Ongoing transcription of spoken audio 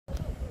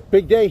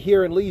Big day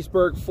here in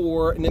Leesburg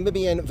for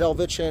Namibian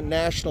Velvicha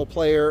national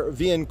player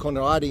Wian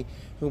Conradie,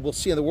 who we'll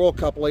see in the World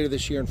Cup later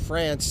this year in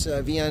France.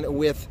 Wian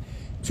with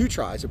two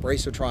tries, a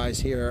brace of tries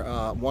here,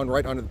 one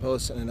right under the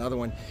post and another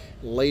one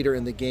later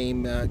in the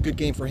game. Good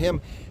game for him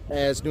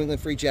as New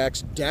England Free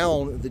Jacks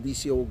down the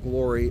DC Old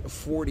Glory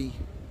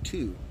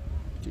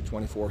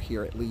 42-24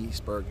 here at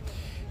Leesburg.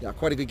 Yeah,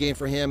 quite a good game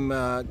for him.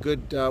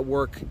 Good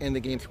work in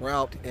the game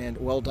throughout, and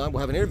well done.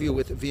 We'll have an interview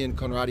with Wian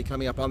Conradie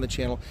coming up on the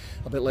channel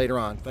a bit later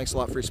on. Thanks a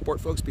lot for your support,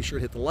 folks. Be sure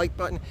to hit the like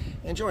button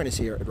and join us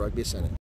here at Rugby Ascendant.